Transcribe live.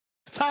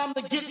Time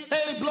to get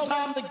paid, blow.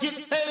 Time to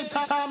get paid.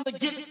 Time to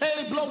get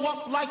paid, blow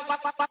up like.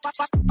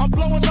 I'm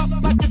blowing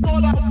up like you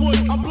thought I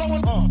would. I'm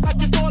blowing up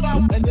like you thought I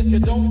would. And if you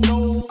don't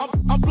know,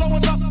 I'm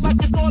blowing up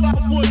like you thought I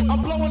would.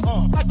 I'm blowing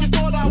up like you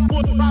thought I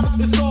would. Promise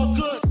it's all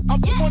good. I'm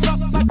blowing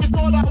up like you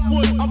thought I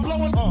would. I'm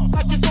blowing up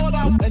like you thought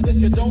I would. And if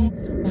you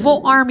don't.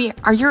 Volt Army,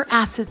 are your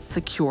assets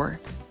secure?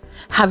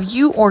 Have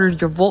you ordered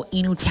your Volt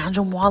Inu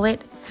Tangem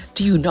wallet?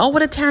 Do you know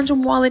what a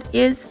Tangem wallet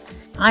is?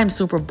 I'm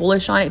super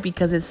bullish on it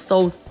because it's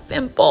so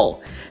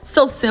simple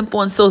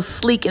and so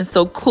sleek and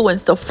so cool and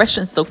so fresh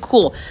and so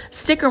cool.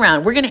 Stick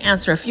around. We're going to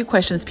answer a few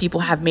questions people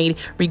have made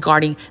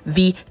regarding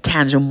the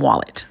Tangem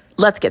wallet.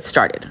 Let's get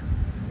started.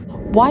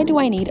 Why do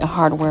I need a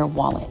hardware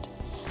wallet?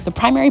 The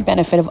primary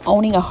benefit of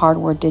owning a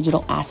hardware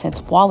digital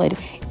assets wallet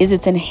is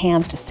its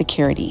enhanced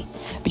security.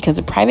 Because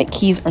the private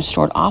keys are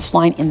stored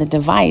offline in the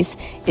device,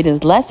 it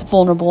is less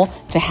vulnerable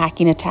to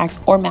hacking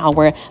attacks or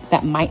malware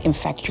that might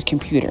infect your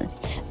computer.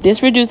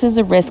 This reduces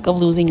the risk of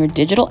losing your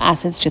digital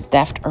assets to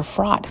theft or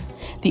fraud.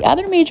 The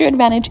other major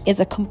advantage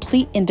is a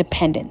complete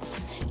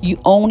independence. You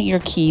own your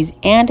keys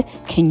and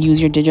can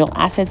use your digital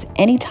assets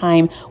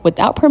anytime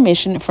without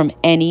permission from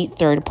any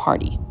third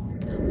party.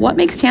 What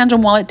makes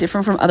Tangem Wallet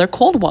different from other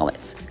cold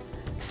wallets?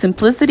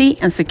 Simplicity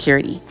and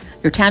security.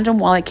 Your Tangem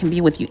Wallet can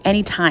be with you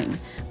anytime.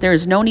 There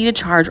is no need to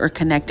charge or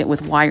connect it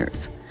with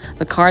wires.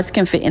 The cards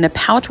can fit in a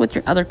pouch with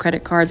your other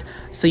credit cards,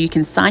 so you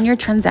can sign your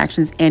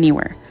transactions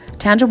anywhere.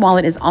 Tangem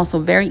Wallet is also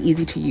very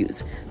easy to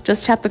use.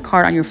 Just tap the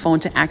card on your phone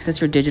to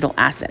access your digital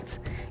assets.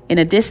 In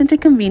addition to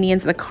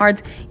convenience, the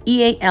card's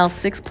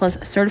EAL6 Plus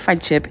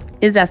certified chip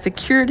is as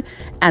secured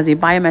as a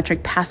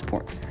biometric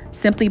passport.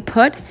 Simply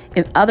put,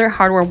 if other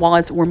hardware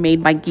wallets were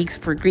made by geeks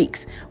for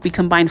Greeks, we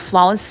combine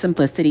flawless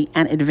simplicity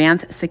and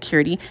advanced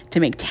security to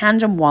make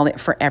Tangem Wallet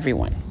for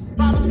everyone.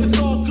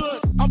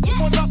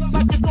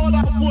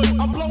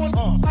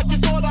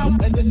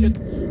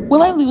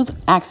 Will I lose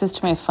access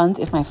to my funds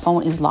if my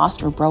phone is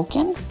lost or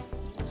broken?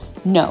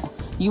 No,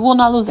 you will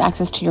not lose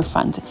access to your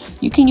funds.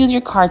 You can use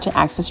your card to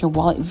access your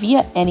wallet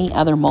via any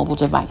other mobile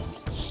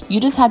device. You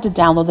just have to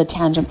download the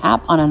Tangem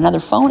app on another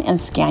phone and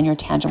scan your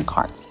Tangem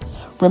cards.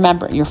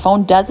 Remember, your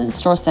phone doesn't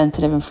store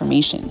sensitive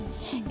information.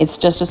 It's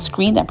just a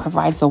screen that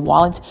provides the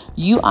wallet's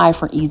UI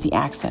for easy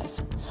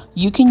access.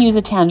 You can use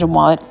a Tangem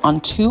wallet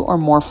on 2 or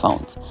more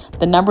phones.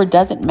 The number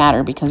doesn't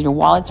matter because your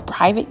wallet's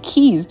private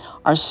keys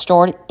are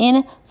stored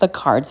in the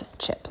card's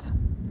chips.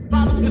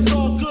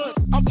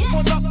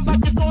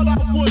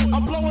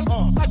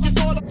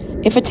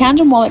 If a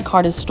Tangem wallet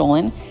card is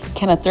stolen,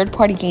 can a third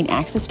party gain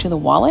access to the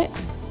wallet?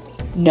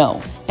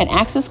 No, an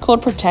access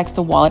code protects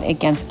the wallet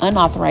against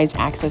unauthorized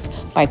access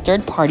by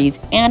third parties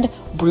and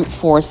brute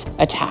force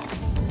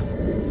attacks.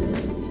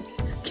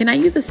 Can I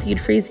use a seed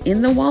phrase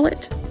in the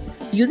wallet?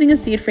 Using a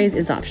seed phrase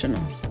is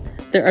optional.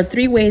 There are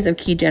 3 ways of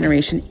key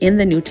generation in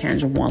the new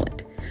Tangem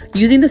wallet.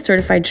 Using the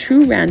certified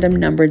true random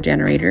number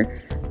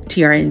generator,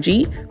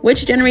 TRNG,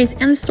 which generates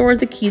and stores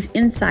the keys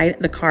inside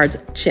the card's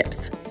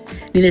chips.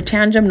 Neither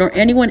Tangem nor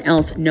anyone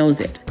else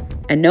knows it.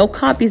 And no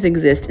copies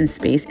exist in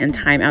space and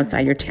time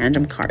outside your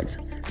Tangem cards.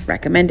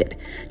 Recommended.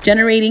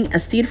 Generating a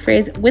seed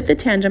phrase with the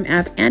Tangem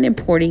app and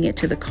importing it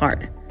to the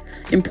card.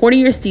 Importing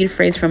your seed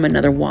phrase from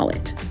another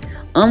wallet.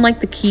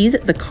 Unlike the keys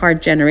the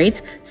card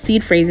generates,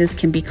 seed phrases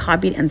can be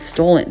copied and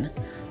stolen.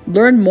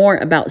 Learn more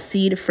about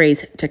seed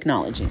phrase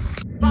technology.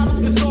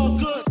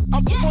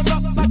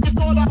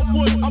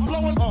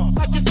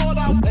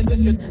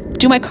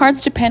 Do my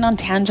cards depend on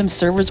Tangem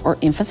servers or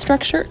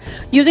infrastructure?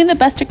 Using the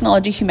best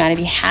technology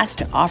humanity has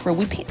to offer,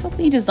 we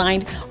painstakingly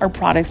designed our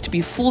products to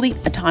be fully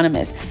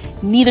autonomous.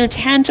 Neither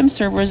Tangem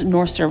servers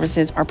nor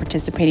services are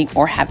participating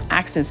or have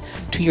access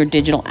to your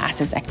digital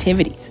assets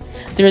activities.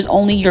 There is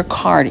only your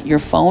card, your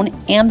phone,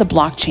 and the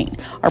blockchain.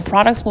 Our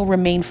products will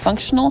remain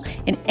functional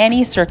in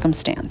any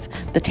circumstance.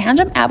 The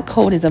Tangem app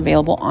code is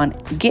available on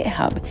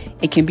GitHub.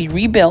 It can be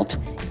rebuilt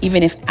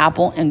even if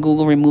Apple and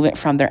Google remove it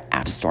from their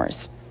app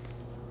stores.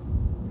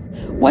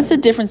 What's the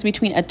difference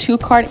between a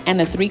 2-card and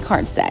a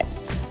 3-card set?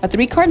 A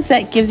 3-card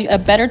set gives you a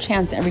better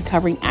chance at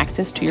recovering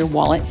access to your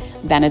wallet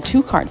than a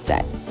 2-card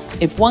set.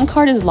 If one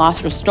card is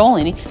lost or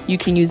stolen, you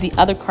can use the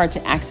other card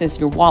to access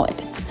your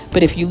wallet.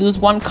 But if you lose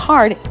one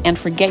card and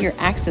forget your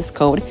access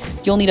code,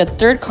 you'll need a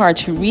 3rd card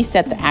to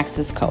reset the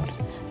access code.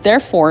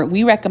 Therefore,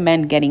 we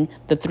recommend getting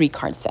the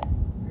 3-card set.